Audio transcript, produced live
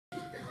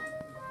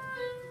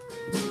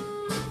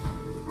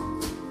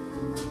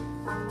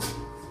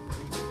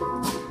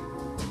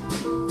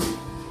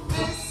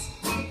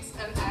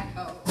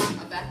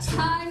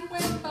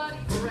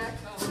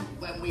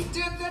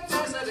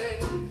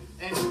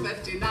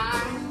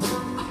time.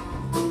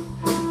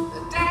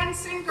 The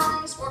dancing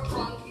girls were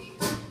clunky,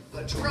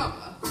 the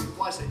drummer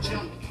was a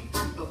junkie,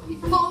 but we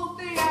pulled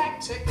the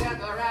act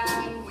together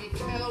and we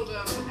killed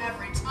them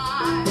every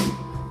time.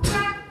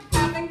 That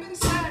having been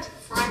said,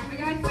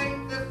 frankly I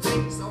think that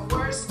things are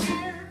worse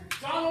here.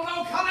 Donald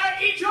O'Connor,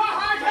 eat your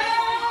heart out!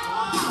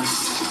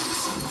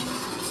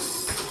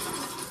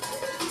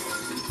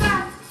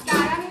 That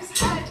guy and his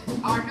head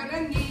are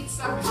gonna need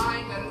some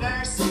kind of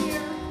nurse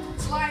here.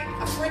 It's like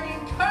a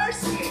frigging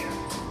curse here.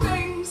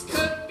 Things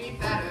could be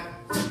better.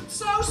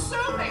 So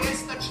sue me,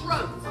 it's the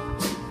truth.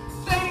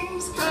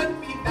 Things could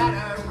be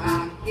better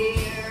around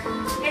here.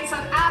 It's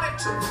an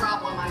attitude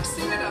problem, I've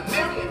seen it a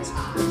million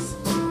times.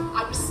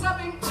 I was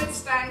subbing with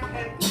Stan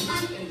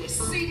Kenton in this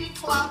seedy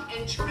club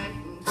in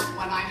Trenton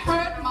when I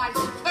heard my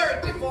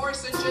third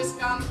divorce had just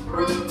gone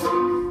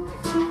through.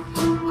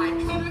 I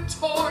could have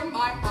torn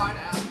my heart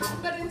out,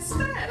 but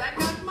instead I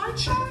got my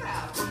chart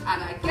out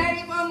and I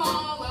gave them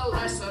all a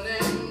lesson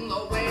in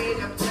the way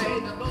to play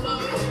the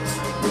blues.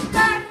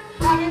 That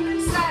having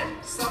been said,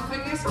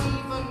 something is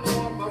even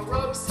more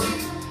morose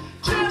here.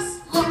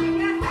 Just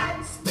looking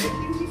ahead's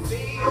making me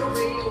feel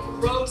real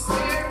gross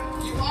here.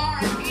 You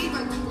aren't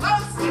even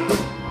close here.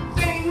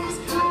 Things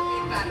could be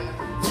better.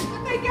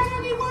 Could they get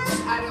any worse?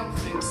 I don't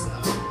think so.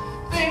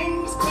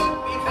 Things could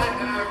be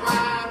better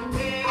around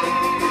here.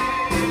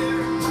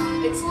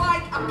 It's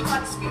like a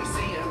Putz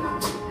museum,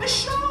 a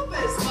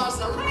Showbiz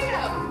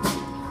mausoleum.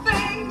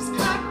 Things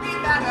could be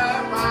better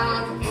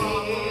around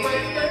here.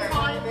 With the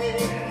timing,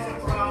 there's a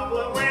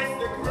problem with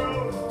the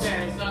crew.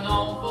 There's an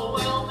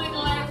overwhelming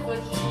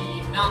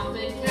lethargy,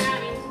 nothing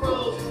can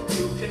improve.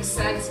 You can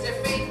sense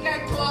defeat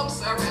get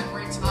closer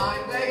every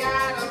time they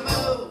add a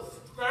move.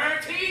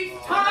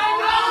 13th time!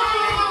 Oh!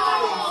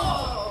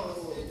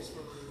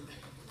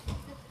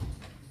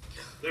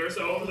 There's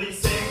only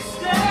 6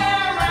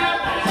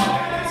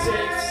 thereabouts.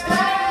 6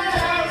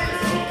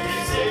 thereabouts. Only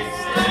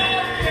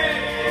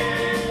 6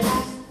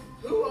 thereabouts.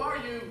 Who are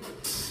you?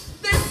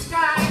 This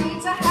guy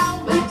needs a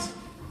helmet.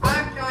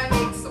 That guy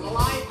needs some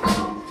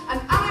lipo.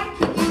 And I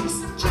could use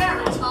some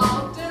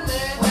Geritol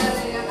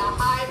delivered in a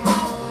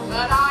highball.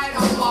 But I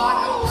don't want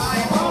a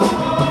rival.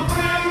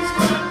 Things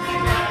could be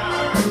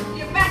better.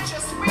 You bet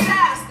your sweet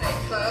ass they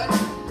could.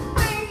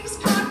 Things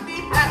could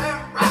be better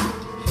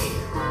round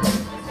here.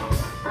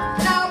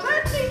 Now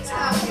let me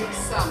tell you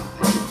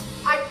something.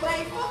 I play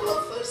for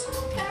hoofers who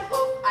can't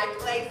hoop. I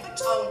play for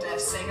tone-deaf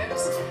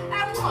singers.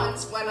 And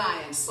once when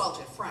I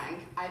insulted Frank,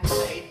 I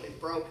played with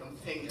broken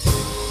fingers.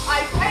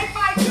 I paid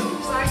my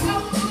dues, I know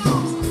the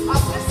blues.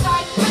 Of this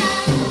I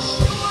can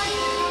assure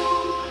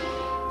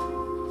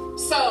you.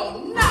 So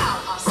now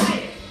I'll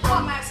say it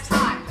one last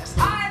time, cause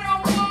I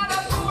don't wanna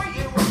bore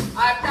you.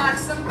 I've got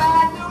some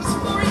bad news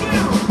for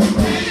you.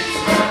 Things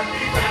could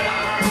be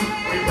better.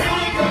 We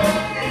really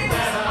could be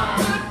better.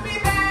 Could be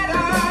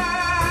better.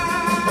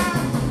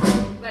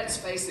 Let's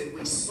face it,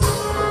 we suck.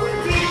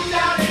 We're deep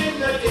down in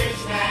the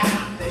ditch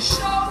now. The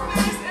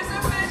showbiz is a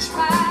bitch,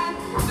 man.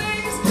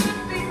 Things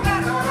could be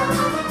better.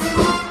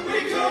 We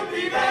could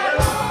be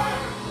better.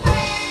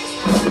 Things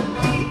could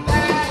be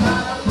better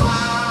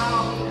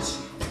round.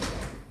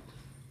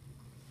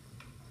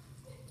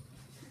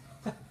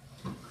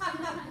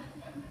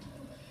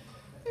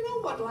 You know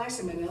what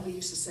Liza Minnelli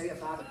used to say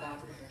about a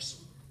bad rehearsal?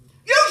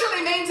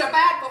 Usually means a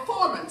bad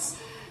performance.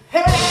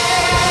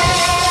 Hey!